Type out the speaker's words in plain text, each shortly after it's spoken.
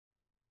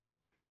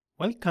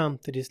Welcome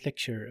to this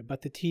lecture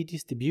about the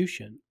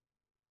t-distribution.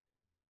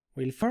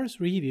 We'll first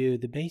review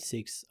the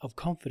basics of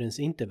confidence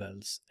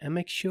intervals and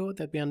make sure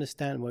that we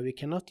understand why we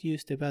cannot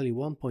use the value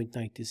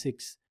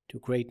 1.96 to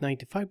create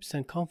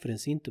 95%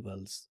 confidence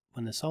intervals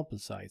when the sample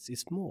size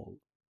is small.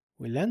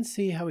 We'll then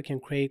see how we can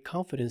create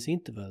confidence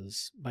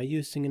intervals by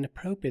using an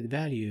appropriate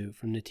value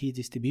from the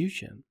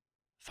t-distribution.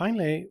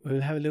 Finally,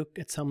 we'll have a look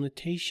at some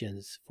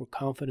notations for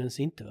confidence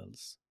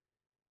intervals.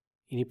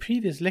 In a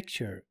previous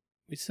lecture,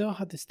 we saw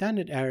how the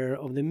standard error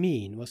of the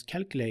mean was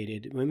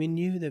calculated when we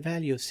knew the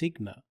value of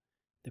sigma,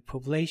 the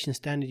population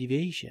standard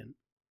deviation.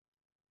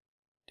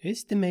 To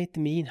estimate the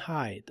mean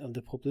height of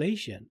the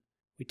population,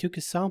 we took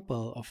a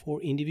sample of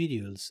 4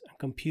 individuals and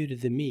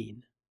computed the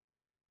mean.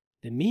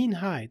 The mean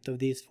height of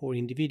these 4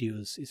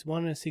 individuals is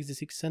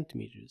 166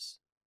 centimeters.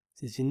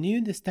 Since we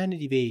knew the standard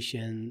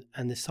deviation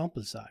and the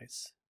sample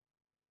size,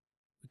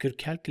 we could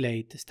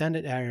calculate the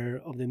standard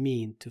error of the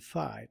mean to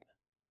 5.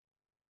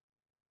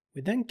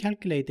 We then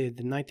calculated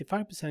the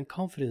 95%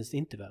 confidence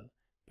interval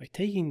by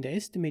taking the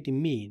estimated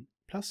mean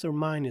plus or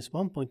minus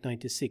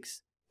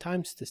 1.96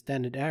 times the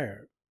standard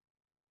error.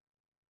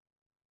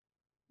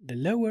 The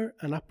lower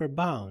and upper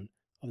bound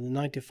of the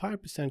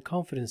 95%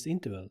 confidence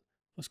interval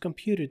was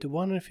computed to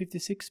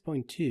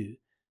 156.2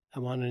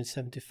 and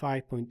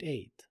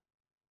 175.8.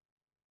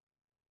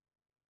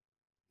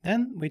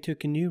 Then we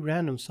took a new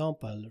random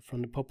sample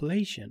from the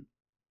population.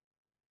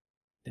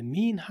 The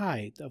mean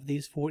height of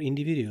these 4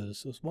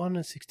 individuals was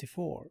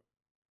 164.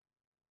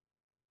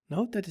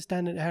 Note that the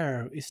standard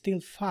error is still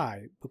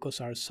 5 because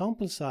our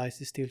sample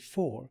size is still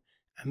 4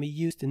 and we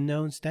used the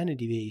known standard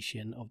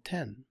deviation of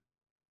 10.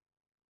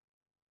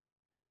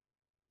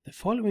 The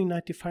following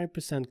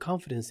 95%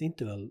 confidence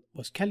interval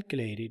was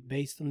calculated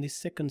based on this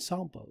second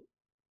sample.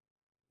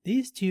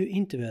 These 2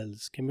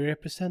 intervals can be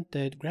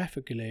represented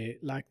graphically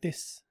like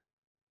this.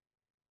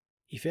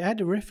 If we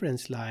add a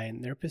reference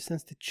line that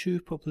represents the true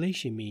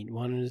population mean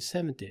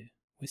 170,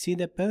 we see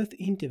that both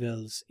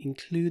intervals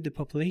include the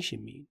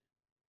population mean.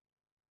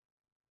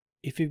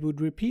 If we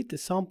would repeat the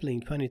sampling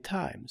 20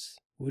 times,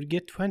 we would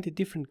get 20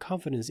 different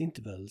confidence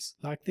intervals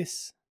like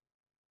this.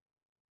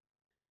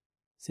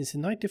 Since the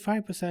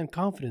 95%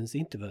 confidence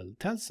interval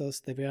tells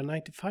us that we are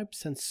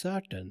 95%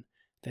 certain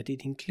that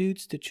it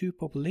includes the true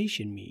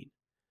population mean,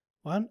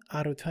 1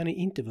 out of 20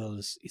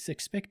 intervals is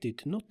expected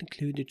to not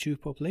include the true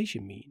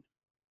population mean.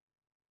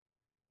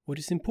 What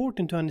is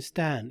important to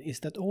understand is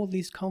that all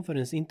these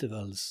confidence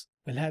intervals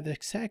will have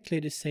exactly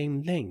the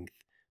same length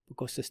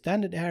because the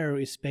standard error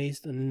is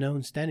based on a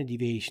known standard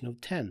deviation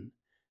of 10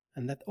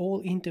 and that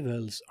all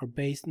intervals are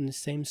based on the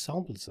same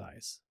sample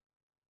size.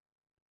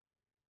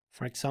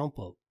 For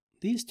example,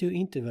 these 2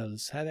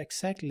 intervals have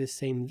exactly the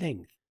same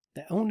length.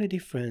 The only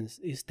difference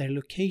is their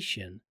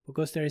location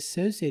because their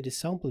associated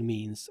sample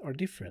means are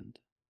different.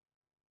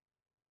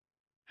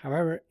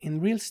 However,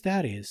 in real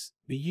studies,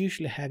 we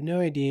usually have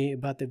no idea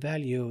about the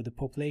value of the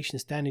population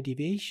standard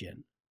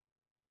deviation.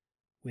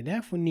 We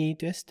therefore need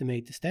to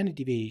estimate the standard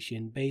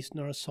deviation based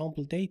on our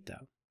sample data.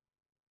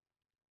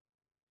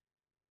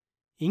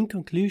 In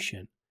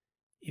conclusion,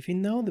 if we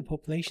know the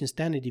population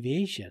standard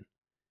deviation,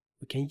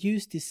 we can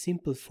use this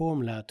simple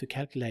formula to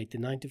calculate the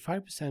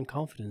 95%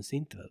 confidence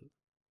interval.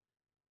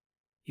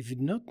 If we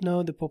do not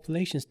know the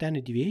population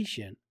standard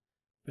deviation,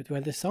 but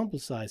where the sample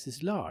size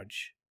is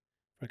large,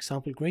 for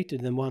example greater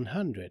than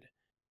 100,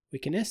 we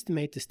can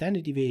estimate the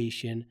standard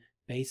deviation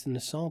based on the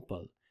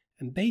sample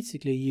and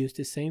basically use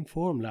the same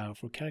formula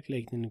for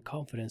calculating the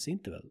confidence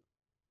interval.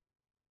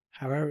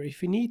 However,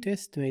 if we need to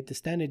estimate the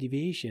standard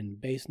deviation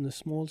based on a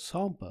small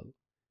sample,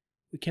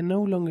 we can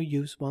no longer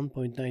use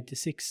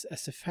 1.96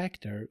 as a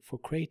factor for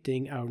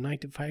creating our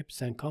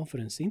 95%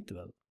 confidence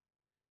interval.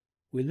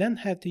 We'll then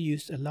have to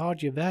use a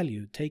larger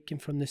value taken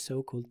from the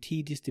so-called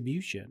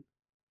t-distribution.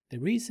 The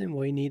reason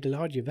why we need a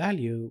larger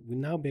value will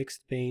now be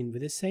explained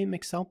with the same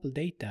example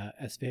data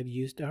as we have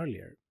used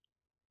earlier.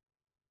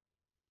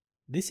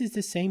 This is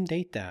the same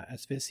data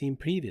as we have seen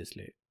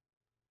previously.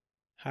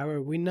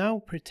 However, we now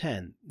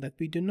pretend that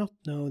we do not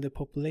know the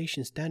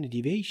population standard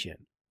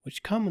deviation,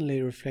 which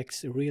commonly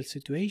reflects a real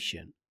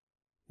situation.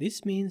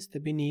 This means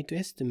that we need to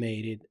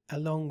estimate it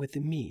along with the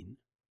mean.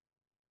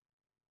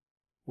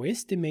 We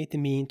estimate the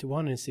mean to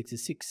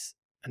 166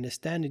 and the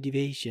standard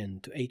deviation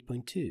to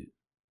 8.2.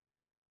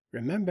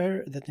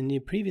 Remember that in the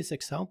previous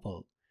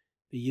example,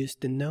 we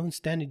used the known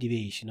standard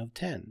deviation of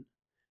 10,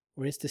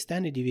 whereas the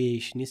standard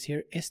deviation is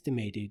here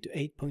estimated to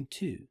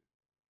 8.2.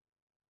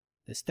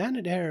 The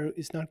standard error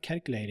is now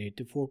calculated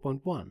to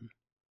 4.1,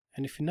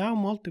 and if we now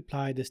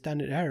multiply the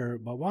standard error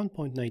by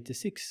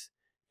 1.96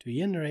 to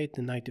generate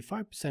the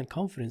 95%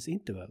 confidence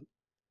interval,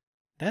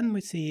 then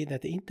we see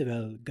that the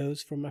interval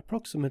goes from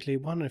approximately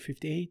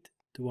 158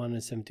 to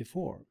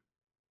 174.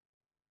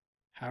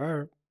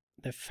 However,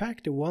 the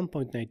factor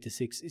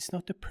 1.96 is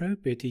not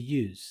appropriate to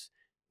use,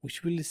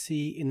 which we'll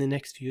see in the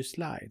next few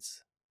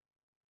slides.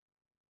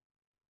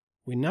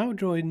 We now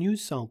draw a new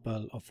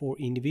sample of 4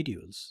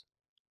 individuals.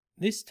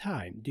 This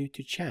time, due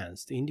to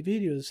chance, the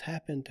individuals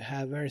happen to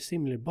have very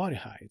similar body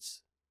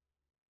heights.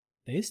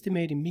 The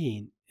estimated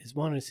mean is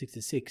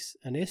 166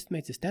 and the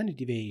estimated standard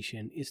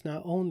deviation is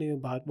now only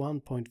about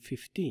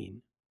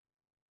 1.15.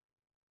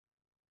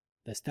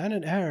 The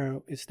standard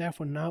error is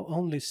therefore now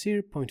only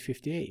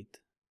 0.58.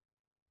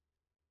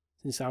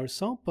 Since our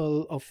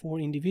sample of 4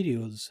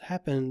 individuals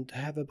happen to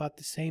have about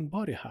the same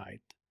body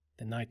height,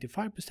 the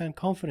 95%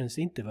 confidence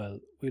interval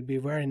will be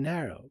very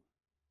narrow.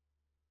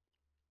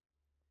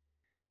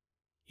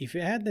 If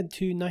we add the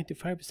two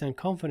 95%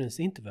 confidence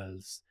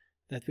intervals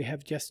that we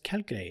have just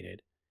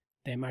calculated,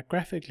 they might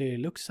graphically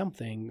look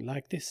something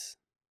like this.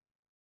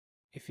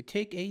 If we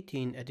take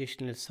 18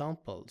 additional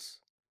samples,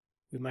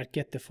 we might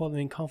get the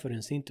following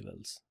confidence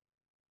intervals.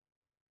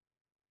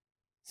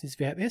 Since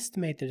we have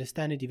estimated the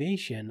standard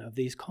deviation of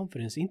these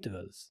confidence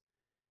intervals,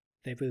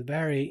 they will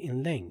vary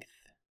in length.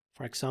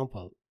 For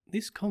example,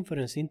 this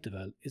confidence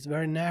interval is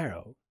very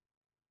narrow,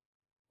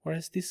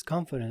 whereas this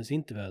confidence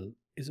interval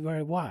is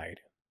very wide.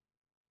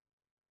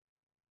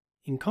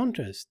 In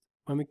contrast,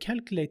 when we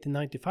calculate the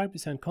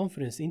 95%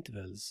 confidence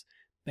intervals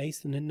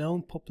based on the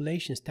known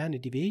population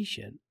standard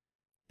deviation,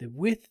 the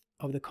width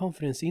of the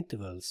confidence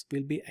intervals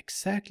will be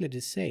exactly the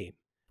same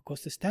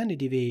because the standard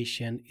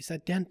deviation is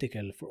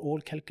identical for all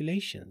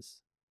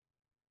calculations.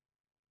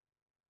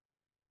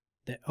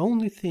 The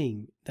only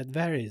thing that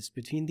varies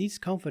between these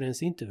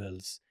confidence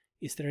intervals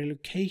is their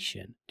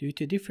location due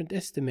to different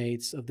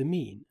estimates of the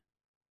mean.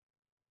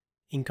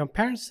 In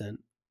comparison,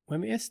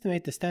 when we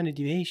estimate the standard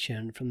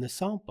deviation from the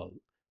sample,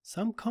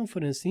 some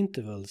confidence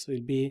intervals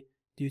will be,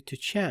 due to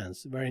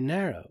chance, very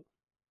narrow.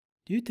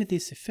 Due to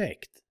this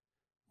effect,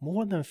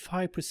 more than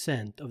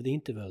 5% of the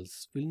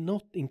intervals will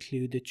not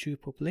include the true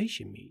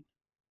population mean.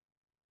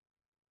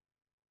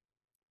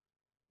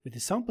 With a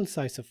sample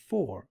size of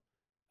 4,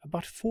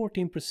 about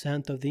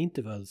 14% of the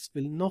intervals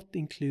will not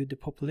include the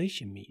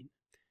population mean.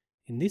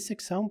 In this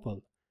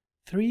example,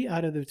 3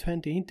 out of the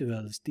 20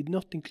 intervals did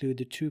not include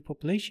the true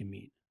population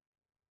mean.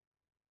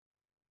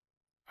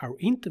 Our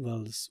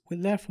intervals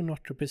will therefore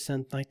not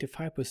represent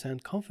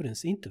 95%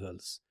 confidence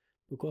intervals,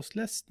 because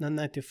less than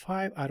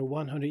 95 out of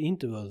 100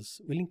 intervals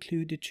will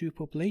include the true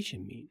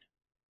population mean.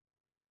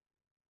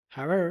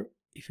 However,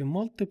 if we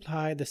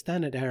multiply the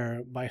standard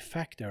error by a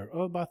factor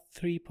of about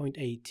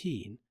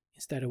 3.18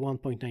 instead of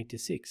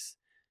 1.96,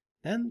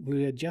 then we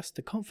will adjust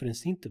the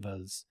confidence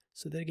intervals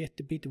so they get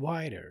a bit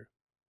wider.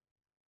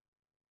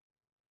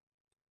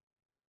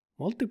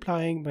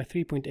 Multiplying by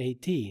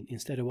 3.18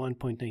 instead of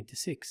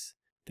 1.96,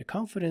 the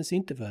confidence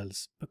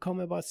intervals become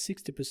about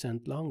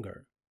 60%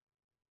 longer.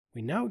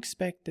 We now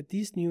expect that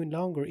these new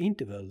longer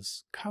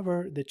intervals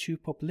cover the true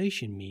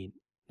population mean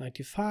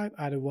 95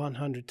 out of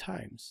 100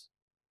 times.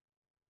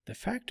 The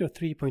factor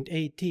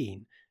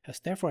 3.18 has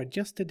therefore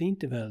adjusted the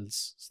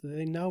intervals so that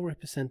they now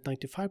represent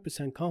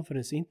 95%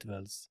 confidence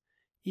intervals,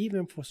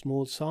 even for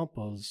small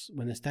samples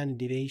when the standard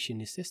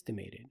deviation is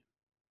estimated.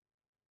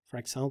 For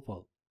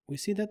example, we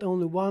see that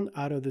only 1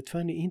 out of the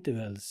 20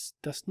 intervals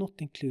does not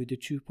include the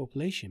true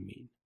population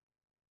mean.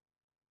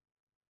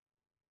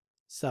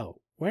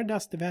 So, where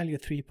does the value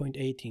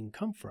 3.18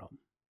 come from?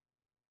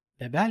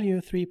 The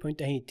value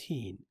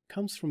 3.18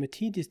 comes from a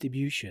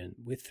t-distribution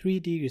with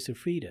 3 degrees of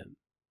freedom.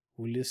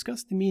 We'll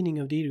discuss the meaning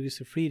of degrees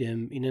of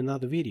freedom in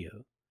another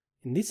video.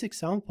 In this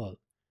example,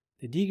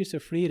 the degrees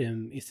of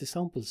freedom is the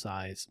sample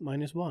size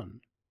minus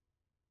 1.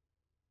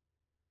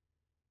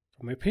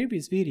 From my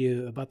previous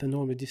video about the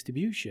normal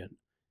distribution,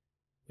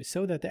 we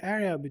saw that the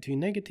area between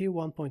negative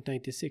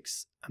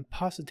 1.96 and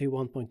positive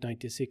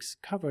 1.96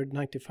 covered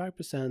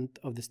 95%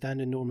 of the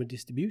standard normal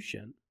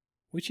distribution,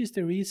 which is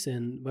the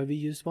reason why we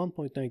use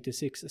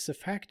 1.96 as a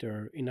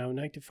factor in our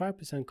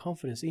 95%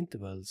 confidence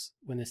intervals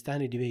when the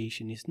standard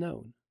deviation is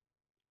known.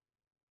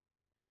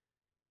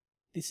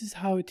 This is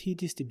how a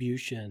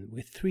t-distribution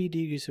with 3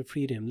 degrees of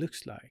freedom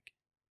looks like.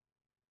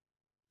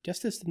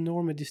 Just as the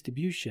normal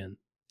distribution,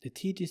 the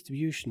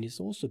t-distribution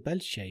is also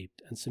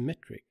bell-shaped and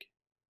symmetric.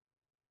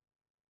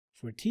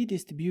 For a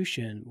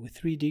t-distribution with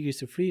 3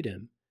 degrees of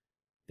freedom,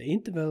 the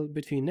interval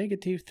between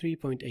negative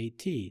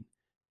 3.18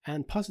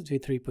 and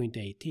positive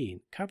 3.18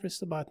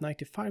 covers about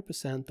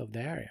 95% of the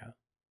area.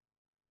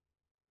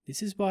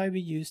 This is why we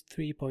used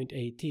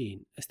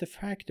 3.18 as the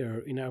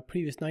factor in our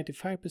previous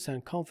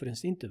 95%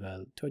 confidence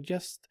interval to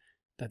adjust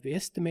that we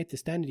estimate the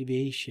standard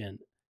deviation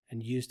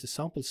and use the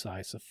sample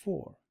size of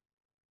 4.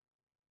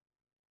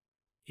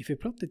 If we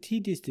plot the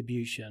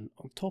t-distribution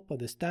on top of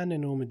the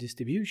standard normal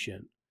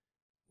distribution,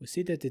 we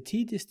see that the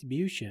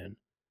t-distribution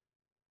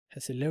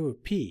has a lower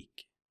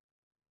peak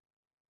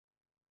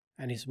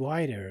and is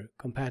wider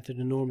compared to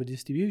the normal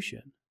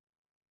distribution.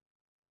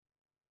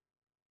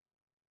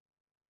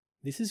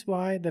 This is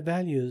why the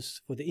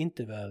values for the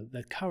interval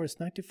that covers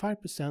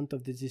 95%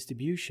 of the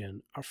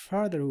distribution are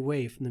further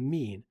away from the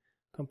mean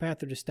compared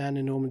to the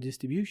standard normal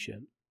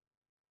distribution.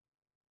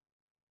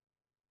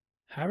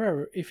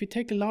 However, if we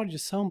take a larger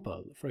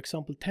sample, for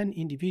example 10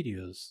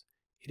 individuals,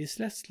 it is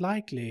less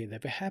likely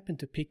that we happen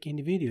to pick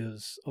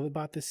individuals of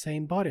about the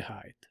same body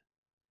height.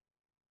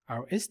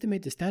 Our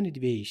estimated standard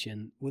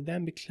deviation would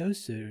then be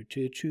closer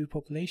to the true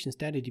population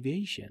standard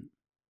deviation.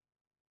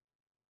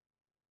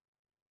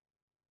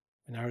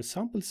 When our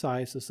sample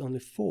size was only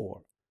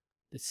 4,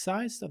 the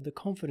size of the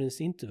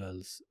confidence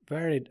intervals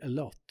varied a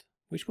lot,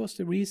 which was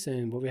the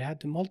reason why we had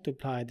to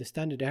multiply the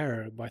standard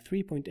error by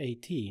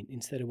 3.18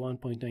 instead of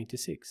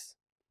 1.96.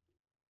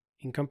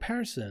 In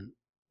comparison,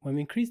 when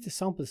we increase the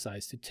sample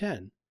size to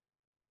 10,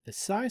 the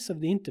size of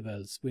the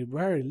intervals will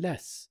vary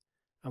less,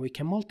 and we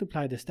can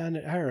multiply the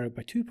standard error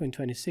by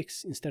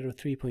 2.26 instead of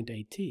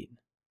 3.18.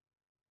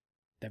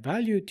 The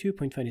value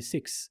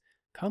 2.26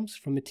 comes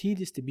from a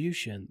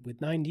t-distribution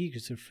with 9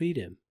 degrees of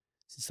freedom,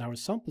 since our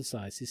sample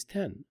size is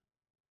 10.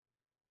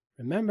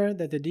 Remember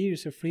that the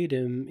degrees of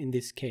freedom in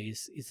this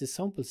case is the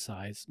sample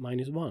size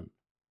minus 1.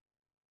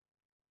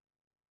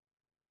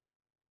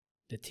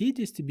 The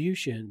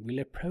t-distribution will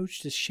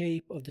approach the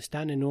shape of the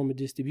standard normal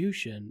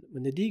distribution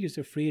when the degrees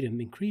of freedom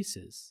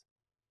increases.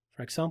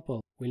 For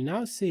example, we'll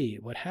now see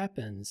what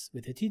happens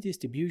with the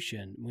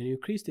t-distribution when you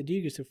increase the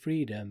degrees of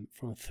freedom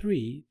from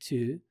 3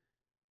 to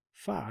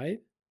 5,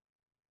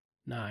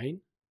 9,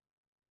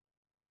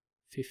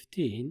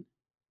 15,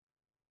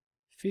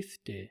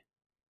 50,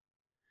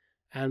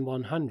 and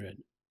 100.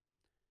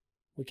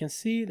 We can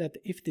see that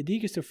if the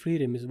degrees of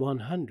freedom is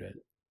 100,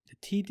 the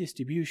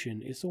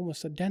t-distribution is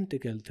almost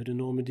identical to the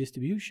normal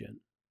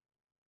distribution.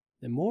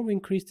 The more we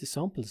increase the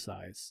sample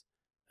size,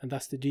 and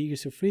thus the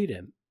degrees of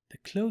freedom, the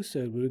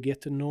closer we will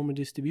get to the normal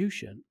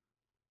distribution.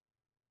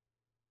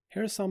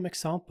 Here are some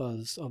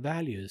examples of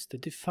values that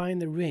define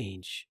the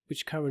range,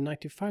 which cover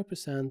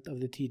 95%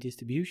 of the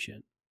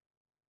t-distribution.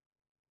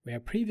 We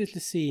have previously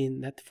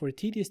seen that for a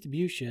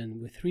t-distribution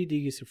with 3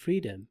 degrees of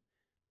freedom,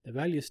 the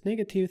values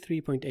negative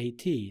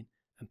 3.18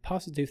 and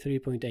positive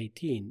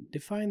 3.18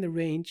 define the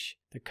range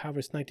that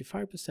covers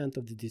 95%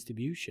 of the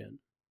distribution.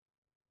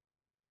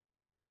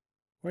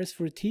 Whereas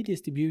for a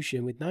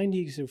t-distribution with 9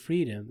 degrees of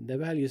freedom, the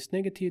values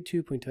negative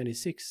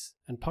 2.26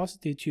 and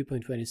positive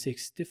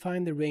 2.26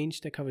 define the range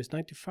that covers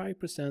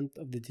 95%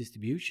 of the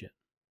distribution.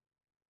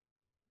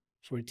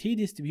 For a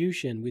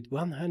t-distribution with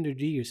 100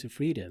 degrees of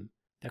freedom,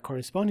 the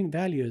corresponding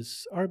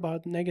values are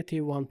about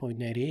negative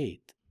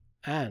 1.98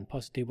 and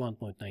positive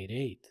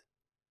 1.98.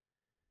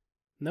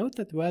 Note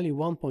that the value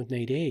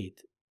 1.98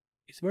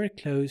 is very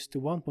close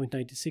to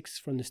 1.96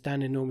 from the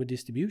standard normal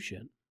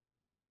distribution.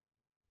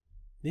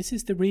 This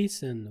is the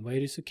reason why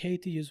it is okay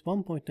to use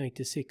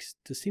 1.96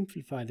 to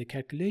simplify the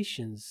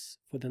calculations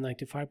for the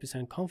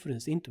 95%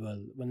 confidence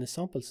interval when the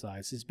sample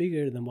size is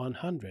bigger than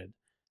 100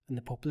 and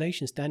the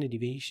population standard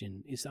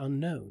deviation is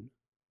unknown.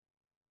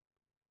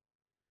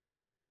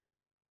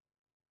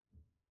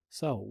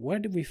 So, where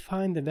do we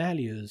find the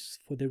values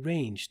for the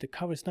range that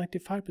covers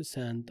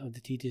 95% of the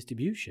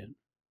t-distribution?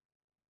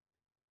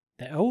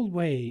 The old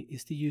way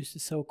is to use the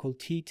so-called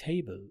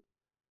t-table,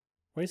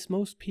 whereas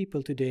most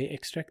people today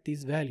extract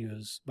these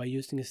values by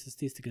using a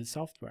statistical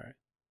software.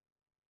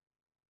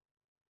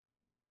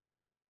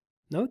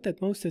 Note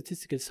that most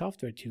statistical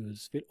software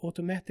tools will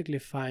automatically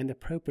find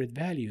appropriate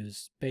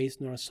values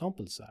based on our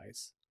sample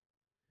size.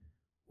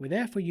 We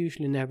therefore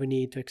usually never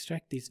need to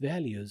extract these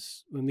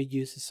values when we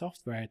use the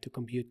software to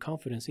compute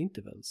confidence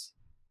intervals.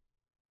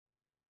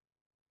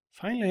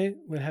 Finally,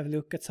 we'll have a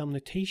look at some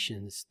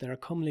notations that are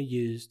commonly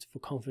used for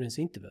confidence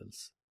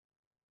intervals.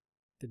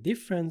 The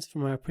difference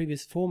from our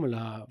previous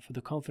formula for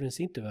the confidence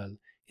interval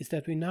is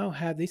that we now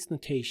have this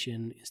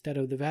notation instead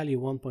of the value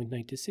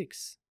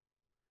 1.96.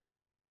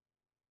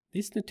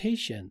 This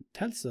notation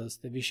tells us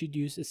that we should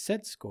use a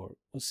z-score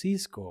or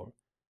z-score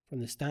from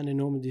the standard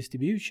normal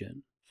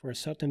distribution for a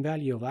certain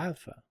value of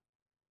alpha.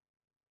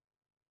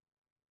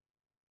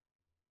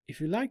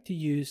 If we like to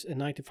use a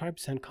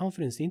 95%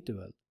 confidence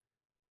interval,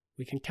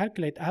 we can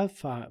calculate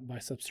alpha by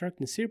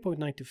subtracting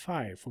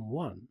 0.95 from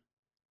 1,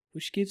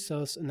 which gives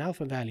us an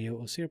alpha value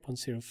of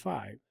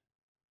 0.05.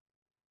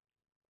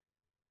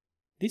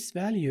 This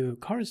value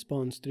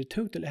corresponds to the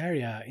total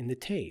area in the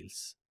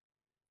tails,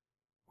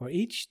 where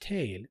each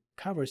tail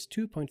covers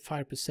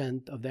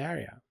 2.5% of the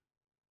area.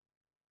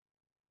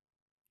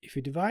 If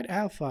we divide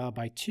alpha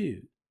by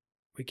 2,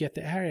 we get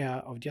the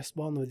area of just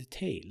one of the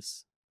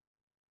tails.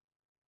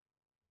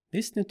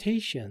 This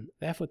notation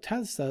therefore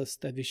tells us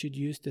that we should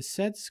use the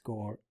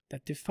z-score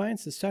that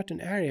defines a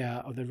certain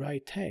area of the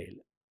right tail.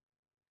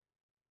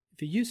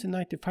 If we use a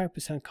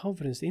 95%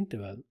 confidence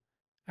interval,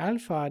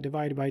 alpha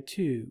divided by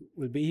 2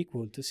 will be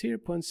equal to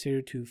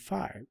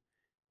 0.025,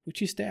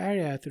 which is the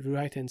area to the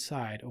right hand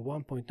side of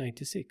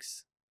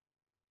 1.96.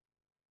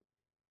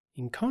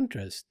 In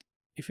contrast,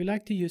 if we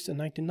like to use a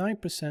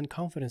 99%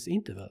 confidence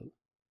interval,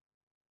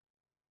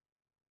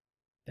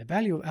 the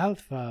value of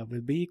alpha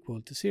will be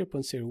equal to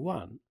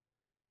 0.01,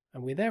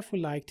 and we therefore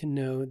like to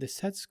know the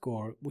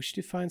z-score which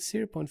defines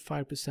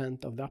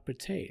 0.5% of the upper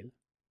tail.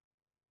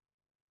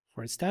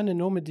 For a standard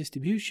normal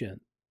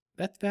distribution,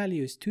 that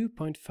value is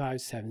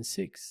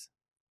 2.576.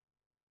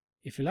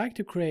 If we like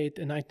to create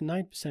a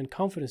 99%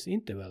 confidence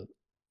interval,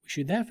 we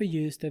should therefore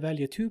use the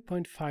value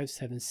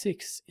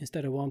 2.576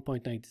 instead of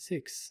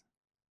 1.96.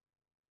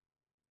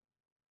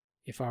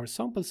 If our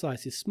sample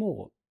size is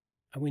small,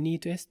 and we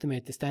need to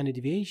estimate the standard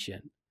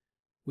deviation,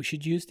 we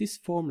should use this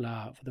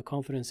formula for the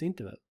confidence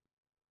interval.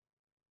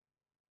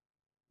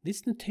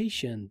 This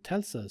notation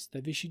tells us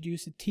that we should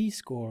use a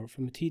t-score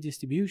from a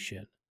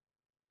t-distribution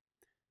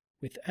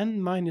with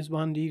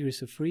n-1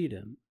 degrees of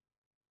freedom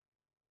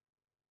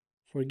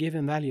for a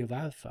given value of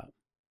alpha.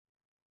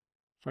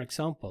 For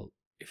example,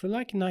 if we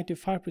like a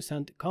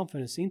 95%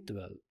 confidence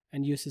interval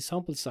and use a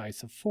sample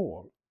size of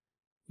 4,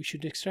 we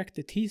should extract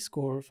the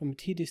t-score from a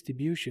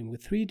t-distribution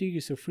with 3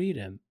 degrees of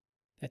freedom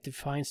that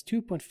defines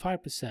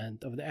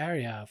 2.5% of the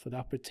area for the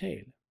upper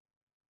tail.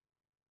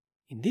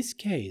 In this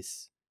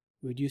case,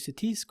 we would use a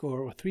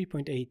t-score of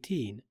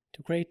 3.18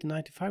 to create a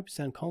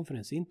 95%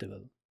 confidence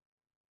interval.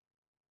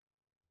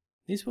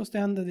 This was the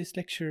end of this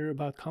lecture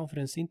about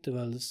confidence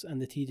intervals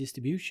and the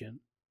t-distribution.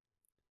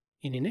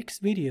 In the next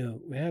video,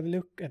 we have a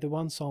look at the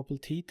one-sample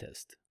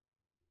t-test.